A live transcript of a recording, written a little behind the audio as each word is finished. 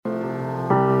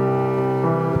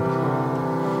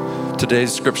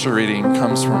Today's scripture reading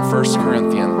comes from 1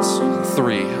 Corinthians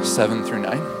 3, 7 through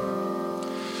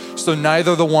 9. So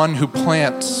neither the one who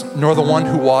plants nor the one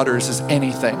who waters is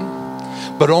anything,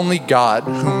 but only God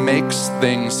who makes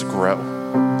things grow.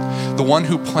 The one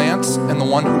who plants and the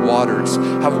one who waters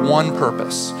have one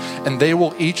purpose, and they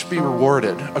will each be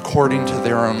rewarded according to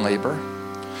their own labor.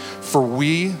 For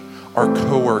we are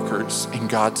co-workers in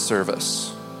God's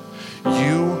service.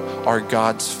 You are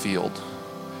God's field,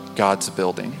 God's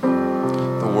building.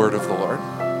 The word of the Lord.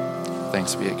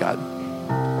 Thanks be to God.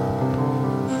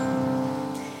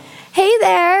 Hey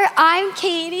there, I'm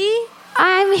Katie.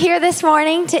 I'm here this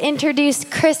morning to introduce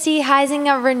Christy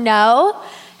Heisinger-Renault,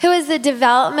 who is the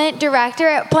development director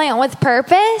at Plant with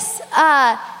Purpose,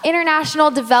 international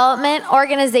development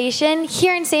organization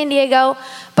here in San Diego,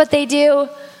 but they do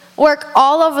work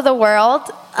all over the world.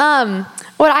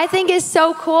 What I think is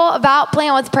so cool about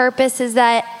Plant with Purpose is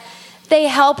that they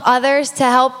help others to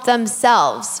help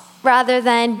themselves rather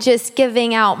than just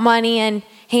giving out money and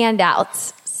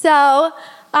handouts. So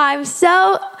I'm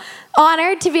so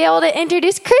honored to be able to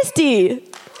introduce Christy.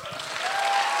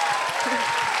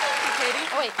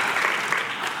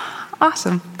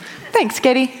 Awesome. Thanks,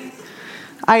 Katie.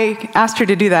 I asked her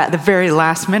to do that at the very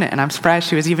last minute, and I'm surprised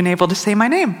she was even able to say my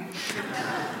name.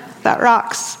 That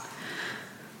rocks.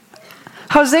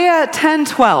 Hosea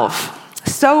 10:12.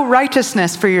 Sow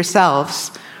righteousness for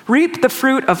yourselves. Reap the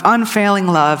fruit of unfailing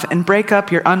love and break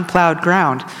up your unplowed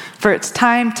ground, for it's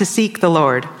time to seek the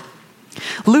Lord.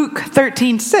 Luke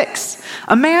 13:6.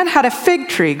 A man had a fig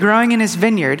tree growing in his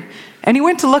vineyard, and he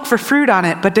went to look for fruit on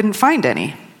it but didn't find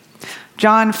any.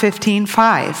 John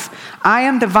 15:5. I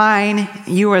am the vine,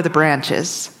 you are the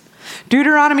branches.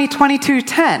 Deuteronomy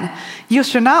 22:10. You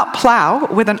shall not plow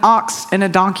with an ox and a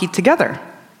donkey together.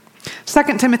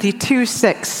 2 Timothy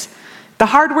 2:6. The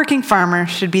hardworking farmer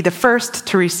should be the first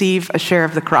to receive a share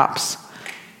of the crops.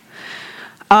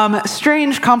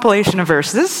 Strange compilation of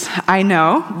verses, I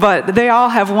know, but they all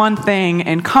have one thing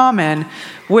in common,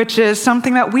 which is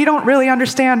something that we don't really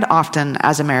understand often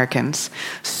as Americans.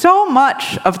 So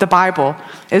much of the Bible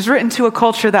is written to a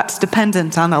culture that's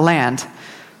dependent on the land.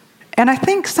 And I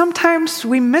think sometimes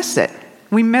we miss it.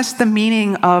 We miss the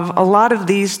meaning of a lot of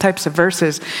these types of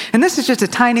verses. And this is just a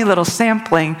tiny little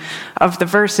sampling of the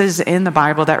verses in the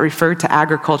Bible that refer to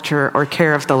agriculture or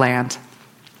care of the land.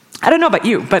 I don't know about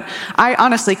you, but I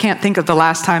honestly can't think of the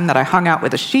last time that I hung out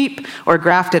with a sheep or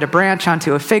grafted a branch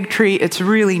onto a fig tree. It's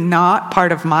really not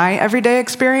part of my everyday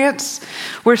experience.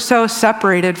 We're so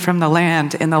separated from the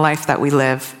land in the life that we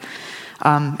live.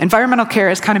 Environmental care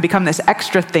has kind of become this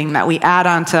extra thing that we add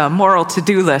onto a moral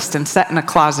to-do list and set in a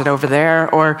closet over there.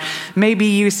 Or maybe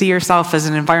you see yourself as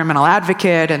an environmental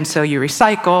advocate, and so you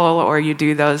recycle or you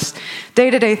do those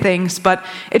day-to-day things. But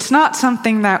it's not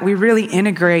something that we really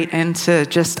integrate into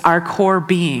just our core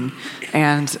being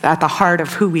and at the heart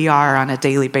of who we are on a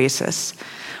daily basis.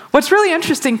 What's really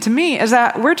interesting to me is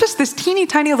that we're just this teeny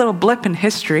tiny little blip in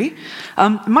history.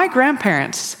 My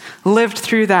grandparents lived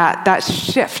through that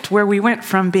shift where we went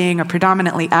from being a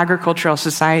predominantly agricultural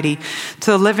society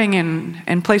to living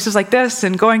in places like this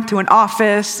and going to an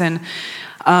office and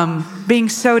being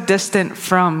so distant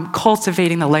from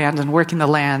cultivating the land and working the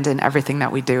land in everything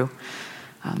that we do.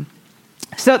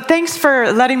 So thanks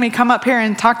for letting me come up here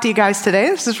and talk to you guys today.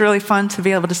 This is really fun to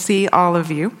be able to see all of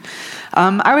you.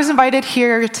 I was invited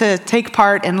here to take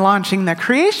part in launching the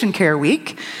Creation Care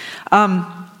Week.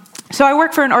 So I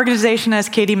work for an organization, as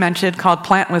Katie mentioned, called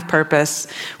Plant with Purpose.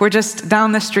 We're just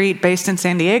down the street based in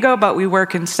San Diego, but we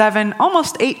work in 7,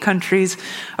 almost 8 countries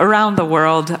around the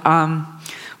world.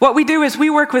 What we do is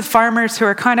we work with farmers who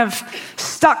are kind of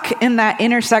stuck in that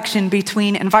intersection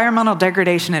between environmental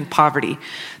degradation and poverty.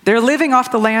 They're living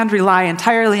off the land, rely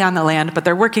entirely on the land, but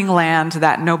they're working land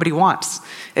that nobody wants.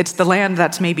 It's the land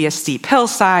that's maybe a steep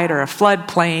hillside or a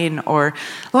floodplain or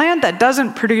land that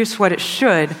doesn't produce what it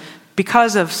should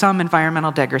because of some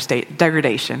environmental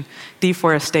degradation.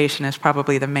 Deforestation is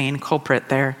probably the main culprit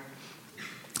there.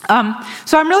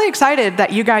 So I'm really excited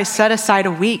that you guys set aside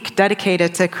a week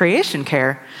dedicated to creation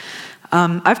care.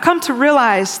 I've come to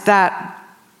realize that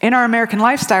in our American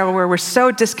lifestyle, where we're so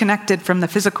disconnected from the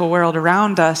physical world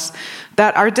around us,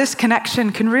 that our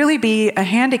disconnection can really be a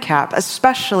handicap,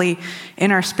 especially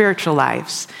in our spiritual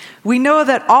lives. We know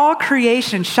that all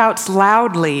creation shouts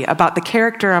loudly about the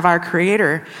character of our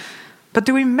Creator, but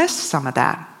do we miss some of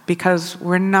that because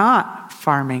we're not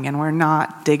farming and we're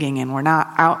not digging and we're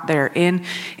not out there in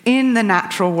the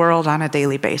natural world on a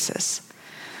daily basis?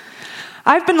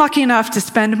 I've been lucky enough to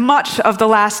spend much of the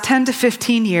last 10 to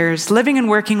 15 years living and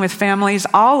working with families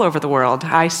all over the world.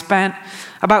 I spent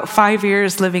about 5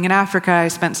 years living in Africa. I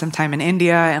spent some time in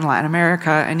India and Latin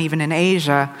America and even in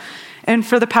Asia. And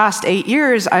for the past 8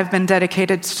 years, I've been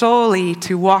dedicated solely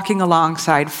to walking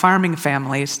alongside farming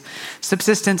families,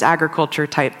 subsistence agriculture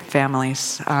type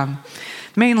families,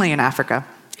 mainly in Africa.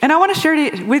 And I want to share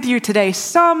with you today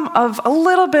a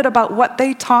little bit about what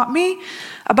they taught me,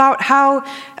 about how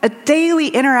a daily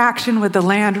interaction with the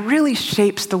land really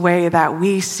shapes the way that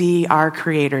we see our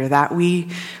Creator, that we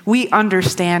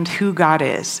understand who God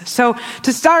is. So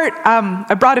to start,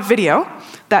 I brought a video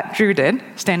that Drew did,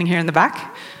 standing here in the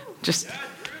back. Just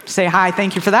say hi,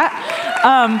 thank you for that.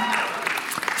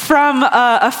 From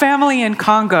a family in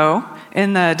Congo,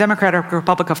 in the Democratic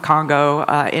Republic of Congo,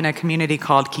 in a community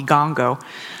called Kigongo.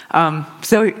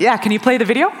 Can you play the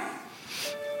video?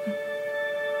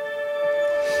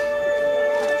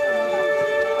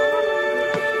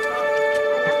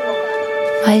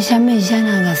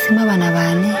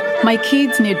 My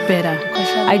kids need better.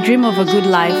 I dream of a good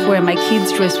life where my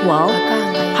kids dress well,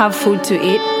 have food to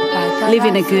eat, live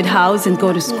in a good house, and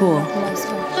go to school.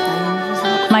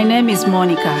 My name is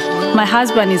Monica. My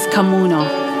husband is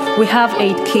Kamuno. We have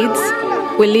 8 kids.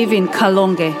 We live in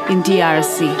Kalonge in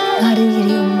DRC.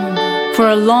 For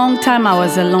a long time, I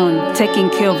was alone, taking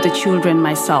care of the children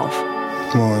myself.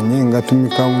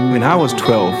 When I was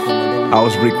 12, I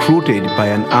was recruited by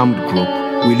an armed group.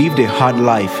 We lived a hard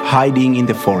life, hiding in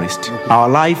the forest. Our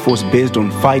life was based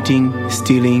on fighting,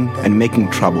 stealing, and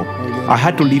making trouble. I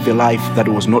had to live a life that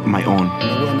was not my own.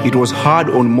 It was hard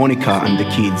on Monica and the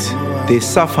kids. They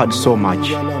suffered so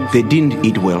much. They didn't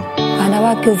eat well.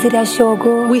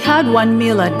 We had 1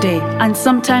 meal a day, and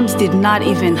sometimes did not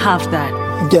even have that.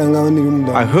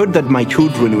 I heard that my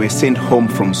children were sent home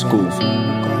from school.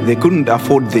 They couldn't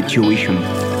afford the tuition.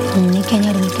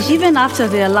 Even after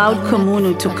they allowed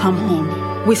Kamuno to come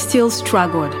home, we still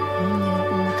struggled.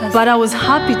 But I was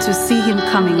happy to see him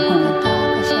coming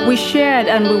home. We shared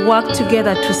and we worked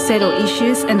together to settle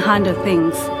issues and handle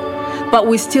things. But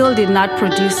we still did not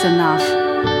produce enough.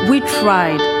 We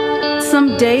tried.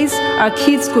 Some days, our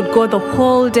kids could go the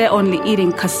whole day only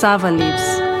eating cassava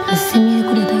leaves.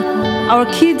 Our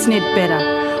kids need better.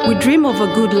 We dream of a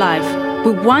good life.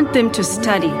 We want them to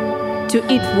study, to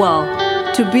eat well,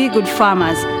 to be good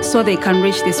farmers so they can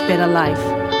reach this better life.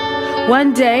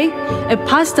 One day, a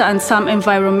pastor and some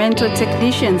environmental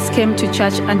technicians came to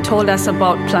church and told us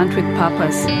about Plant with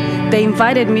Purpose. They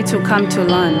invited me to come to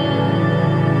learn.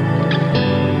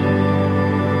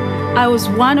 I was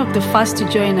one of the first to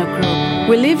join a group.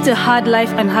 We lived a hard life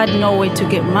and had no way to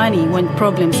get money when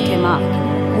problems came up.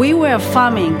 We were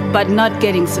farming, but not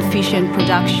getting sufficient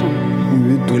production.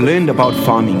 We learned about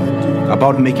farming,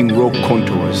 about making row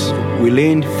contours. We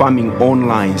learned farming on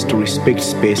lines to respect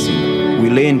spacing. We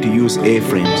learned to use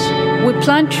A-frames. We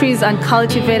plant trees and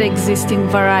cultivate existing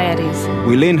varieties.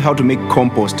 We learned how to make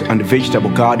compost and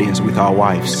vegetable gardens with our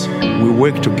wives. We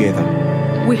work together.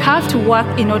 We have to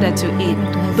work in order to eat.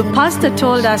 The pastor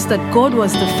told us that God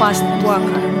was the first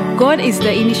worker. God is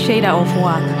the initiator of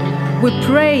work. We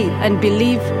pray and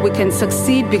believe we can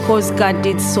succeed because God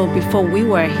did so before we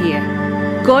were here.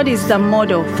 God is the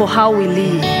model for how we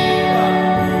live.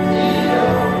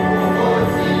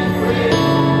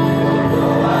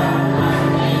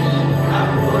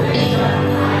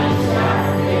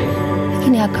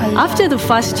 After the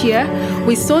first year,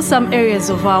 we saw some areas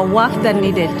of our work that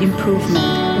needed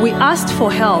improvement. We asked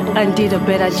for help and did a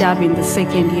better job in the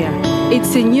second year.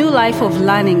 It's a new life of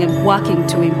learning and working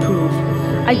to improve.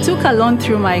 I took a loan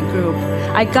through my group.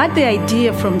 I got the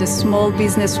idea from the small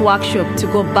business workshop to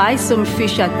go buy some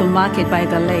fish at the market by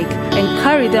the lake and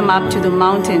carry them up to the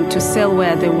mountain to sell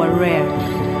where they were rare.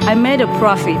 I made a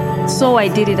profit, so I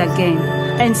did it again.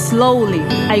 And slowly,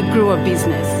 I grew a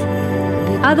business.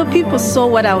 Other people saw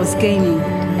what I was gaining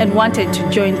and wanted to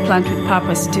join Plant with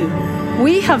Purpose too.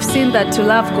 We have seen that to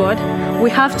love God, we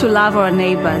have to love our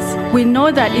neighbors. We know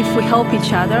that if we help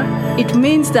each other, it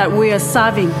means that we are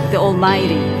serving the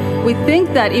Almighty. We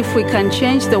think that if we can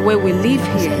change the way we live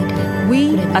here,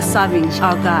 we are serving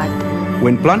our God.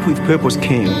 When Plant with Purpose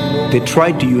came, they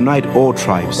tried to unite all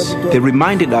tribes. They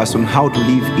reminded us on how to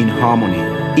live in harmony,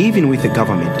 even with the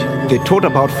government. They taught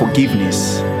about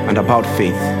forgiveness and about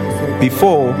faith.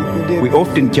 Before, we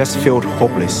often just felt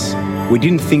hopeless. We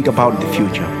didn't think about the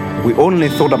future. We only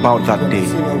thought about that day.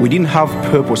 We didn't have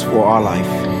purpose for our life.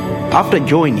 After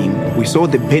joining, we saw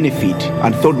the benefit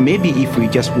and thought maybe if we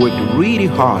just worked really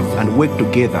hard and worked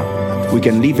together, we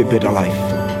can live a better life.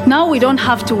 Now we don't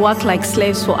have to work like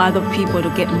slaves for other people to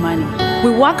get money.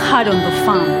 We work hard on the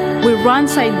farm. We run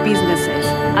side businesses.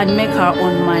 and make our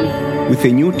own money. With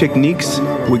the new techniques,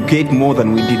 we get more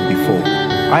than we did before.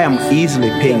 I am easily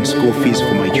paying school fees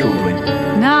for my children.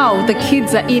 Now the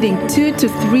kids are eating 2 to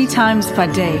 3 times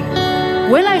per day.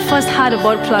 When I first heard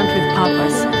about Plant with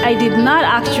Purpose, I did not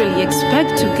actually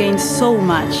expect to gain so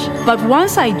much. But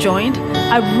once I joined,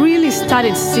 I really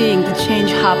started seeing the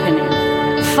change happening.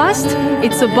 First,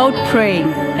 it's about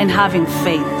praying and having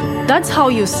faith. That's how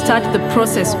you start the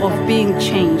process of being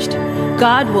changed.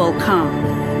 God will come.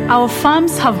 Our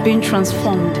farms have been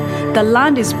transformed, the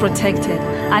land is protected,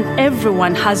 and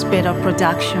everyone has better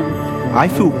production. I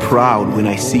feel proud when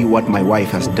I see what my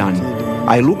wife has done.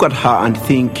 I look at her and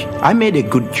think, I made a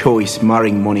good choice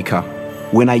marrying Monica.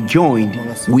 When I joined,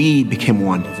 we became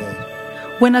one.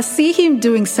 When I see him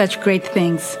doing such great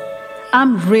things,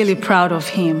 I'm really proud of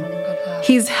him.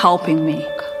 He's helping me.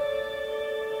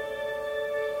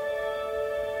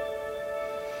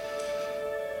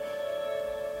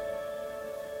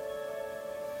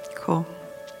 Cool.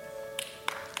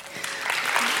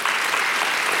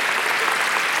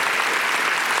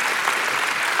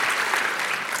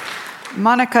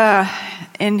 Monica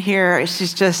in here,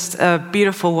 she's just a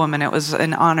beautiful woman. It was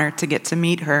an honor to get to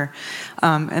meet her.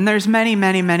 And there's many,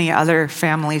 many, many other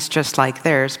families just like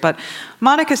theirs. But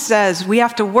Monica says we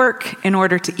have to work in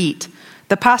order to eat.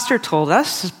 The pastor told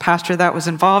us, the pastor that was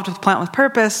involved with Plant with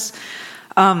Purpose,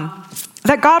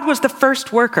 that God was the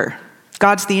first worker.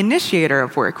 God's the initiator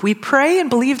of work. We pray and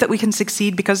believe that we can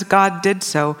succeed because God did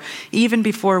so even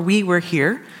before we were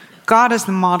here. God is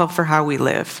the model for how we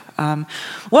live.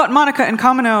 What Monica and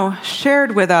Kamino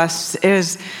shared with us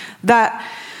is that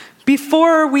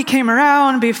before we came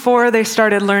around, before they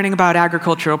started learning about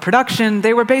agricultural production,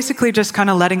 they were basically just kind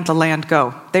of letting the land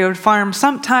go. They would farm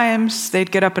sometimes,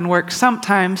 they'd get up and work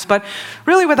sometimes, but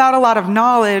really without a lot of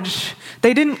knowledge,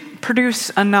 they didn't produce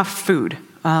enough food.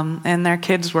 And their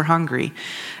kids were hungry.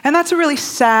 And that's a really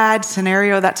sad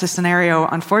scenario. That's a scenario,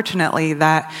 unfortunately,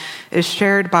 that is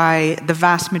shared by the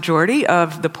vast majority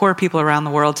of the poor people around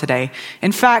the world today.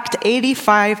 In fact,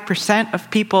 85% of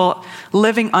people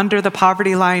living under the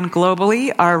poverty line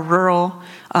globally are rural,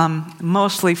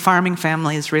 mostly farming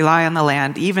families, rely on the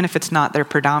land. Even if it's not their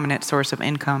predominant source of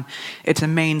income, it's a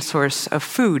main source of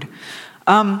food.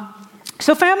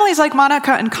 So families like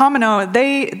Monica and Kamino,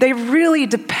 they really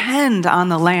depend on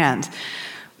the land.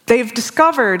 They've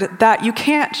discovered that you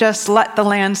can't just let the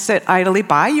land sit idly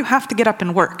by. You have to get up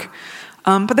and work.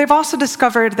 But they've also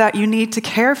discovered that you need to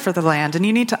care for the land, and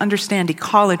you need to understand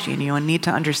ecology, and you need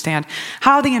to understand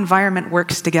how the environment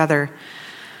works together.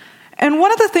 And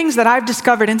one of the things that I've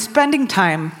discovered in spending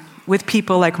time with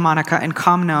people like Monica and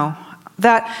Kamino,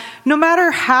 that no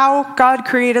matter how God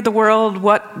created the world,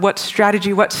 what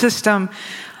strategy, what system,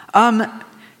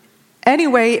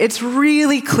 anyway, it's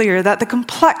really clear that the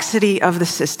complexity of the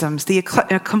systems, the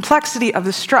complexity of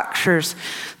the structures,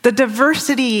 the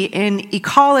diversity in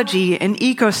ecology and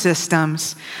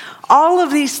ecosystems, all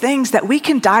of these things that we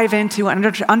can dive into and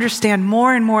understand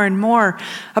more and more and more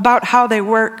about how they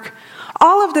work,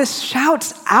 all of this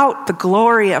shouts out the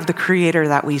glory of the Creator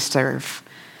that we serve.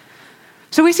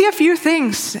 So we see a few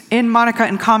things in Monica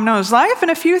and Kamino's life and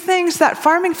a few things that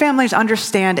farming families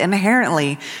understand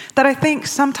inherently that I think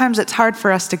sometimes it's hard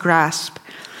for us to grasp.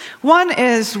 One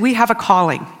is we have a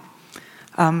calling.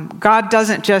 God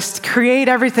doesn't just create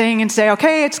everything and say,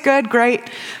 okay, it's good, great.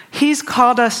 He's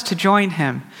called us to join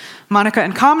him. Monica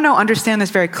and Kamino understand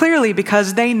this very clearly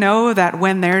because they know that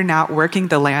when they're not working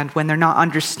the land, when they're not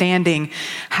understanding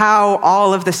how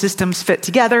all of the systems fit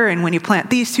together, and when you plant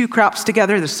these two crops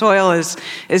together, the soil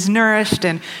is nourished,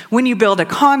 and when you build a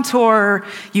contour,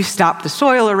 you stop the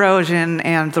soil erosion,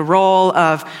 and the role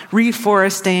of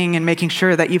reforesting and making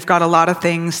sure that you've got a lot of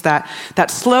things that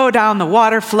slow down the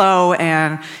water flow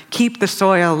and keep the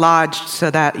soil lodged so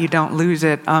that you don't lose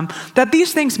it, that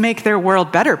these things make their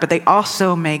world better, but they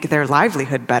also make their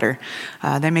livelihood better.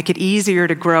 They make it easier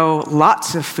to grow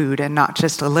lots of food and not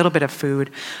just a little bit of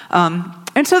food.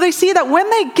 And so they see that when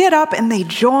they get up and they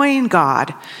join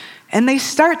God and they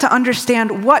start to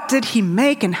understand what did he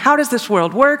make and how does this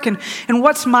world work and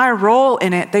what's my role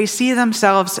in it, they see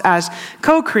themselves as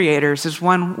co-creators, is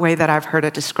one way that I've heard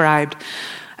it described.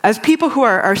 As people who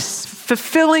are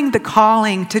fulfilling the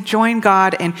calling to join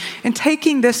God and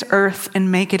taking this earth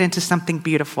and make it into something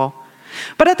beautiful.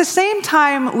 But at the same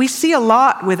time, we see a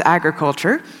lot with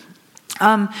agriculture.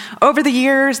 Over the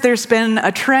years, there's been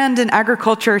a trend in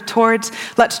agriculture towards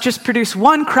let's just produce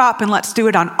one crop and let's do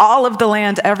it on all of the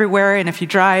land everywhere. And if you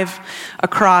drive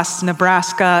across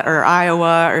Nebraska or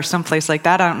Iowa or someplace like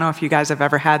that, I don't know if you guys have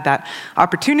ever had that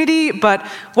opportunity, but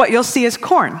what you'll see is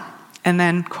corn, and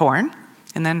then corn,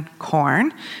 and then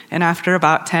corn. And after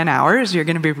about 10 hours, you're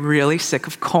going to be really sick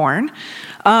of corn.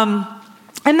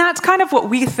 And that's kind of what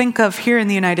we think of here in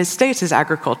the United States as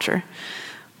agriculture.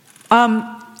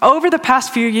 Over the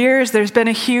past few years, there's been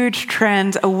a huge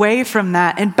trend away from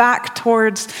that and back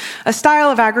towards a style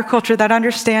of agriculture that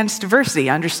understands diversity,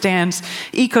 understands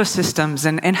ecosystems,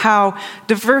 and how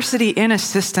diversity in a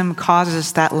system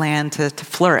causes that land to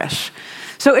flourish.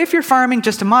 So if you're farming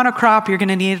just a monocrop, you're going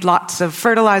to need lots of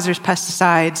fertilizers,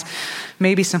 pesticides,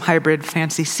 maybe some hybrid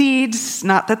fancy seeds.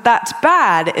 Not that that's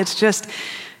bad,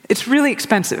 it's really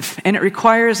expensive, and it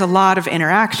requires a lot of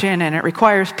interaction, and it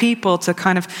requires people to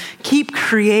kind of keep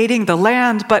creating the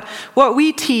land. But what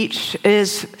we teach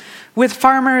is, with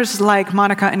farmers like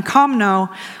Monica and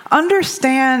Kamno,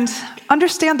 understand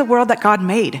the world that God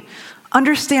made.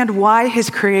 Understand why his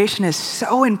creation is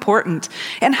so important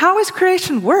and how his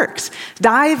creation works.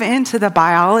 Dive into the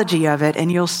biology of it,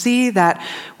 and you'll see that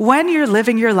when you're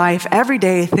living your life every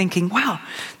day thinking, wow,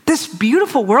 this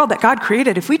beautiful world that God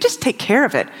created, if we just take care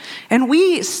of it and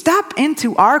we step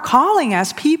into our calling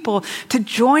as people to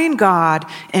join God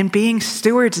in being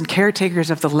stewards and caretakers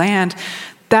of the land,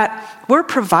 that we're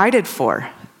provided for,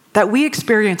 that we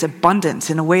experience abundance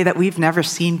in a way that we've never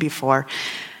seen before.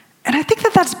 And I think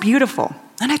that that's beautiful.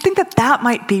 And I think that that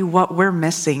might be what we're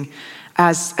missing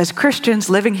as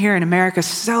Christians living here in America,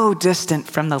 so distant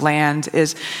from the land,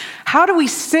 is how do we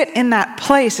sit in that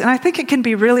place? And I think it can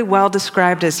be really well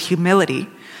described as humility,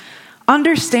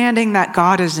 understanding that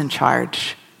God is in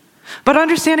charge, but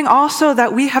understanding also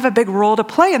that we have a big role to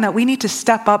play and that we need to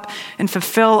step up and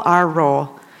fulfill our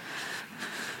role.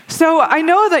 So I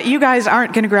know that you guys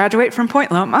aren't going to graduate from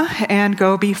Point Loma and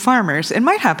go be farmers. It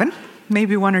might happen.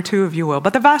 Maybe one or two of you will,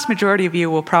 but the vast majority of you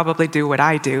will probably do what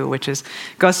I do, which is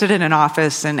go sit in an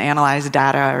office and analyze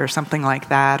data or something like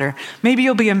that. Or maybe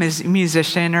you'll be a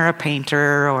musician or a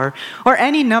painter or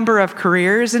any number of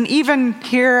careers. And even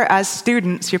here as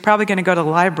students, you're probably going to go to the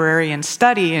library and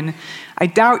study, and I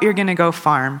doubt you're going to go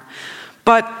farm.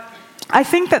 But I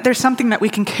think that there's something that we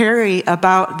can carry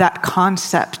about that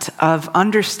concept of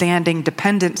understanding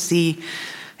dependency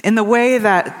in the way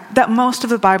that most of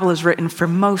the Bible is written for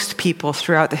most people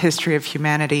throughout the history of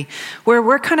humanity, where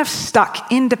we're kind of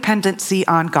stuck in dependency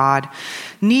on God,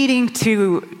 needing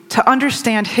to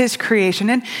understand his creation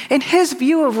and his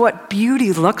view of what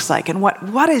beauty looks like and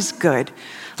what is good.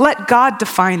 Let God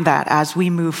define that as we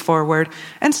move forward,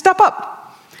 and step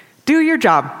up. Do your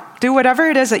job. Do whatever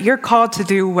it is that you're called to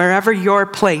do wherever you're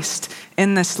placed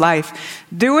in this life.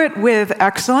 Do it with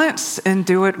excellence and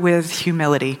do it with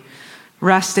humility,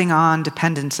 resting on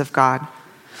dependence of God.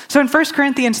 So in 1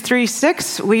 Corinthians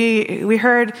 3:6, we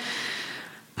heard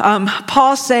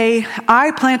Paul say, I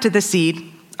planted the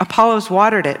seed, Apollos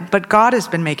watered it, but God has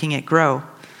been making it grow.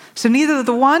 So neither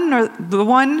the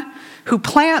one who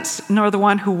plants nor the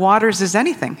one who waters is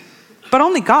anything, but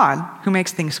only God who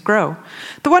makes things grow.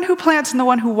 The one who plants and the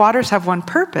one who waters have one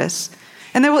purpose,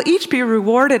 and they will each be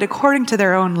rewarded according to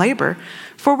their own labor,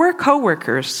 for we're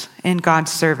co-workers in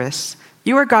God's service.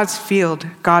 You are God's field,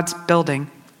 God's building.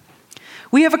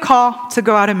 We have a call to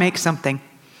go out and make something.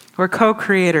 We're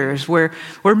co-creators. We're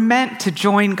meant to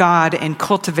join God in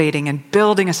cultivating and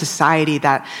building a society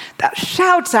that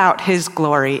shouts out his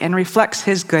glory and reflects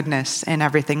his goodness in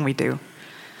everything we do.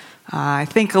 I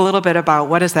think a little bit about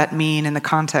what does that mean in the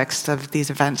context of these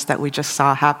events that we just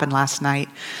saw happen last night.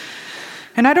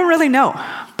 And I don't really know,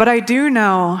 but I do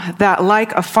know that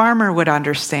like a farmer would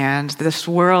understand, this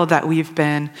world that we've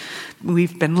been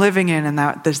living in and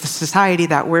that there's the society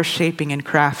that we're shaping and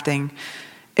crafting,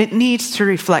 it needs to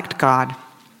reflect God.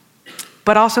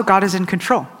 But also God is in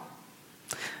control.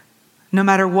 No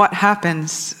matter what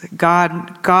happens,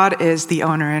 God is the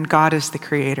owner and God is the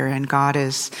creator and God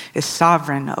is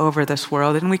sovereign over this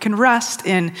world. And we can rest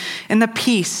in the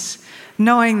peace,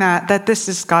 knowing that this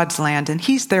is God's land and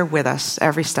he's there with us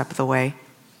every step of the way.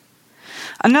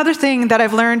 Another thing that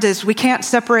I've learned is we can't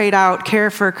separate out care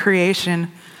for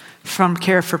creation from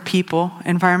care for people.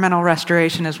 Environmental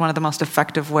restoration is one of the most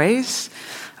effective ways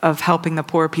of helping the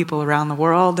poor people around the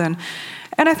world. And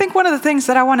I think one of the things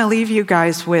that I want to leave you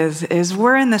guys with is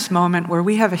we're in this moment where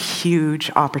we have a huge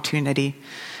opportunity.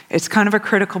 It's kind of a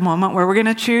critical moment where we're going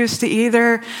to choose to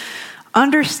either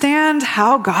understand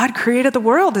how God created the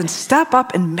world and step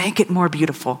up and make it more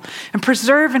beautiful and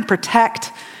preserve and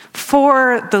protect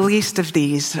for the least of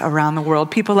these around the world,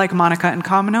 people like Monica and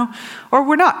Kamino, or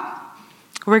we're not.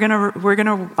 We're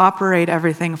gonna operate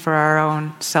everything for our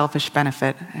own selfish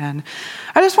benefit. And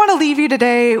I just want to leave you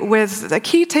today with a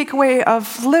key takeaway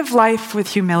of live life with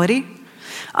humility.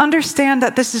 Understand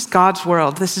that this is God's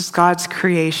world. This is God's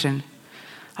creation.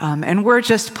 And we're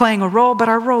just playing a role, but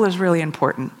our role is really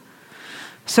important.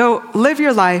 So live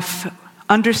your life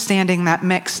understanding that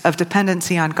mix of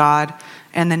dependency on God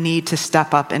and the need to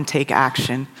step up and take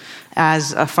action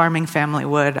as a farming family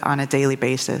would on a daily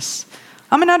basis.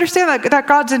 I'm going to understand that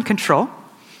God's in control.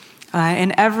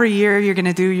 And every year you're going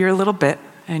to do your little bit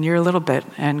and your little bit,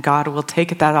 and God will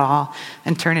take that all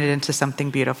and turn it into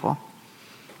something beautiful.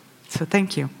 So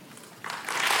thank you.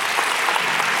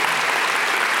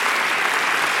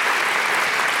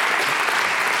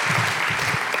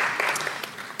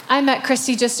 I met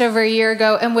Christy just over a year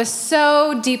ago and was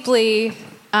so deeply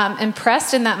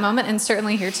impressed in that moment, and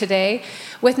certainly here today,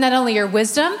 with not only your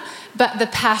wisdom, but the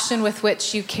passion with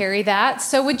which you carry that.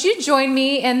 So would you join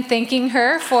me in thanking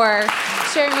her for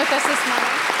sharing with us this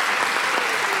morning?